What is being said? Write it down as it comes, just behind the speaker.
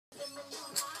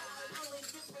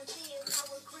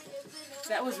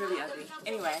That was really ugly.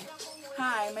 Anyway,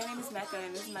 hi, my name is Mecca,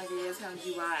 and this is my video telling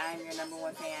you why I am your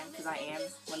 #1 fan, because I am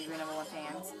one of your #1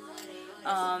 fans.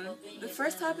 The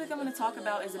first topic I'm going to talk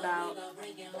about is about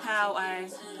how I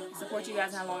support you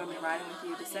guys and how long I've been riding with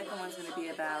you. The second one's going to be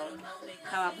about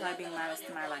how I apply being mindless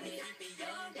to my life.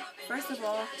 First of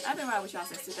all, I've been riding with y'all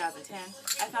since 2010.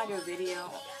 I found your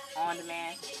video on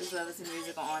demand. Just love listening to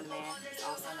music on demand. It's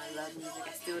awesome. I love music.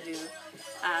 I still do.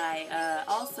 I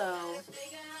also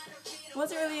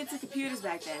wasn't really into computers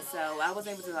back then, so I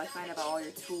wasn't able to like find out about all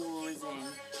your tours and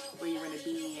where you were going to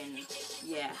be, and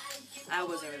yeah, I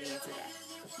wasn't really into that.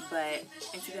 But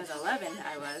in 2011,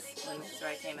 I was, when this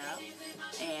ride came out,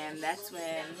 and that's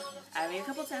when I made a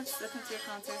couple attempts to come to your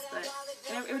concerts, but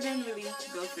it didn't really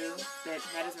go through, but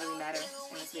that doesn't really matter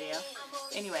in this video.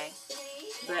 Anyway,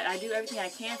 but I do everything I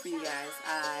can for you guys.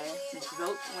 I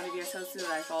vote one of your associates,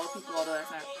 I follow people, although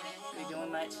that's not really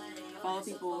doing much. Follow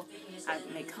people, I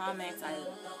make comments, I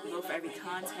vote for every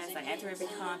contest, I enter every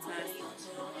contest,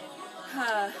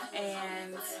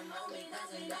 and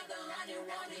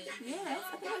yeah,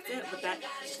 I think that's it with that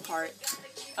part.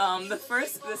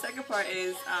 The second part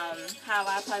is how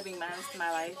I apply being mindless to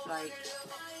my life. Like,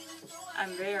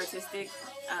 I'm very artistic.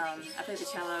 I play the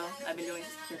cello. I've been doing it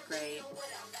since 5th grade.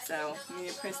 So me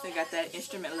and Princeton got that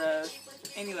instrument love.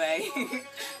 Anyway,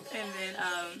 and then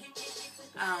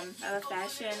I love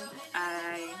fashion.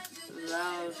 I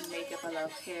love makeup. I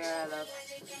love hair. I love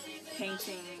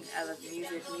painting. I love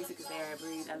music. Music is the air I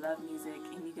breathe. I love music,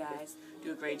 and you guys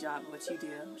do a great job of what you do,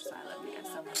 which is why I love you guys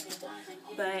so much.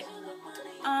 But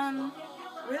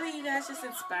really, you guys just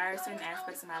inspire certain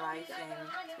aspects of my life, and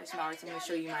especially my art. So I'm going to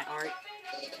show you my art.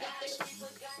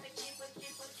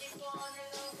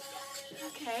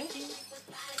 Okay,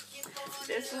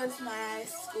 this was my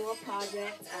school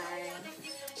project. I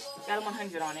got a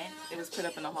 100 on it. It was put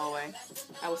up in the hallway.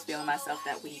 I was feeling myself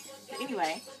that week. But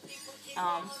anyway,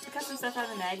 I cut some stuff out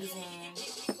of the magazine,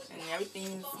 and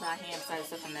everything's by hand besides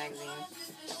stuff from the magazine.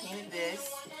 I painted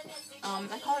this.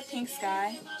 I call it Pink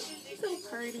Sky. It's so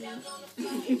pretty. And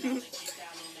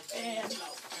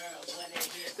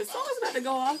the song is about to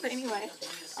go off, but anyway,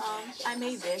 I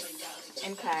made this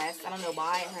in class. I don't know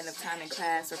why I had enough time in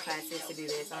class or classes to do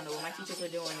this. I don't know what my teachers were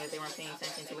doing, if they weren't paying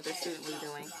attention to what their student was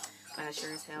doing. But I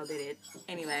sure as hell did it.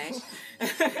 Anyway,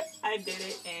 I did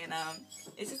it, and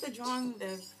it's just a drawing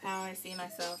of how I see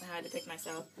myself and how I depict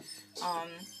myself.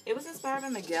 It was inspired by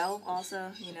Miguel,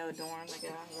 also, you know, Dorn,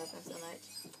 Miguel, I love him so much.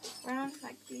 Around,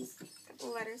 like, these couple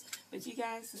of letters. But you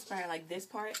guys inspired, like, this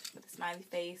part with the smiley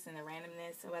face and the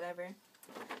randomness or whatever.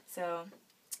 So,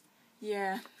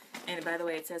 yeah. And by the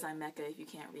way, it says I'm Mecca if you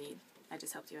can't read. I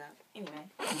just helped you out.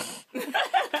 Anyway.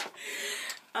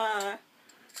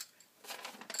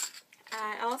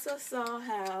 I also saw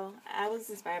how I was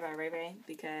inspired by Ray Ray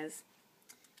because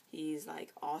he's,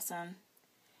 like, awesome.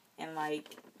 And,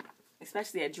 like,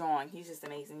 especially at drawing, he's just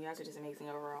amazing. You guys are just amazing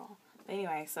overall. But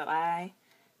anyway, so I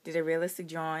did a realistic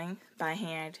drawing by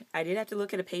hand. I did have to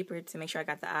look at a paper to make sure I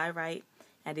got the eye right.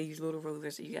 I did use little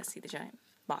rulers so you guys see the giant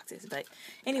boxes. But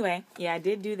anyway, yeah, I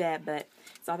did do that, but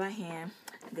it's all by hand.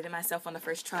 I did it myself on the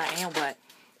first try, and what?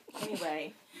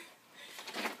 Anyway,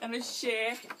 I'm going to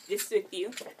share this with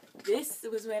you. This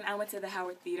was when I went to the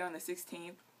Howard Theater on the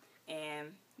 16th,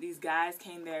 and these guys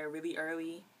came there really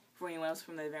early before anyone else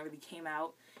from the event really came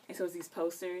out. And so it was these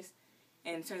posters,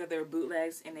 and it turns out they were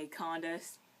bootlegs, and they conned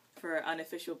us for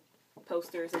unofficial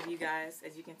posters of you guys,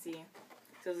 as you can see.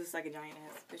 So it was just like a giant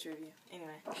ass picture of you.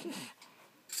 Anyway.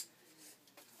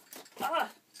 Ah!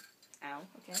 Ow,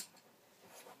 okay.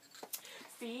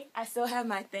 See, I still have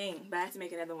my thing, but I have to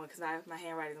make another one because my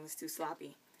handwriting was too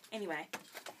sloppy. Anyway,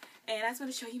 and I just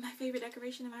want to show you my favorite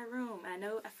decoration in my room. And I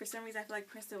know, for some reason, I feel like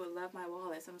Princeton would love my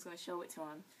wallet, so I'm just going to show it to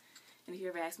him. And if you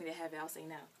ever ask me to have it, I'll say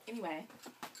no. Anyway.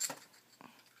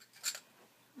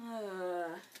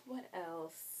 What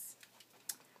else?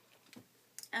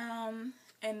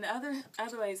 And the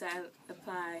other ways I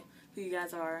apply who you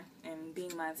guys are and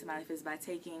being mindless to my life is by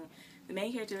taking the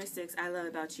main characteristics I love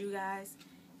about you guys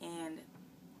and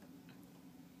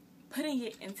putting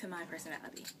it into my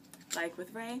personality. Like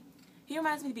with Ray, he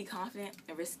reminds me to be confident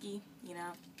and risky, you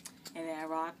know. And then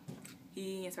Rock,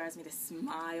 he inspires me to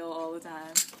smile all the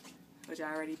time, which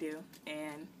I already do,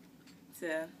 and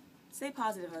to stay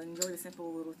positive and enjoy the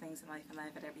simple little things in life and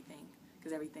laugh at everything,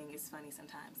 because everything is funny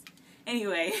sometimes.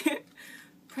 Anyway,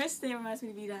 Princeton reminds me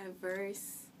to be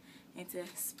diverse and to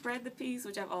spread the peace,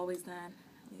 which I've always done.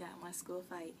 We got one school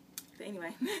fight. But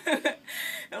anyway, I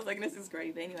was like, this is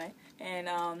great. But anyway,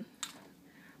 and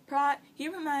Prot, he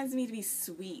reminds me to be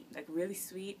sweet, like really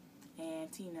sweet,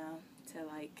 and to, you know, to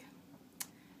like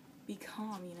be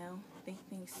calm, you know, think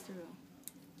things through,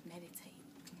 meditate.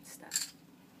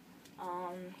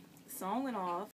 song went off,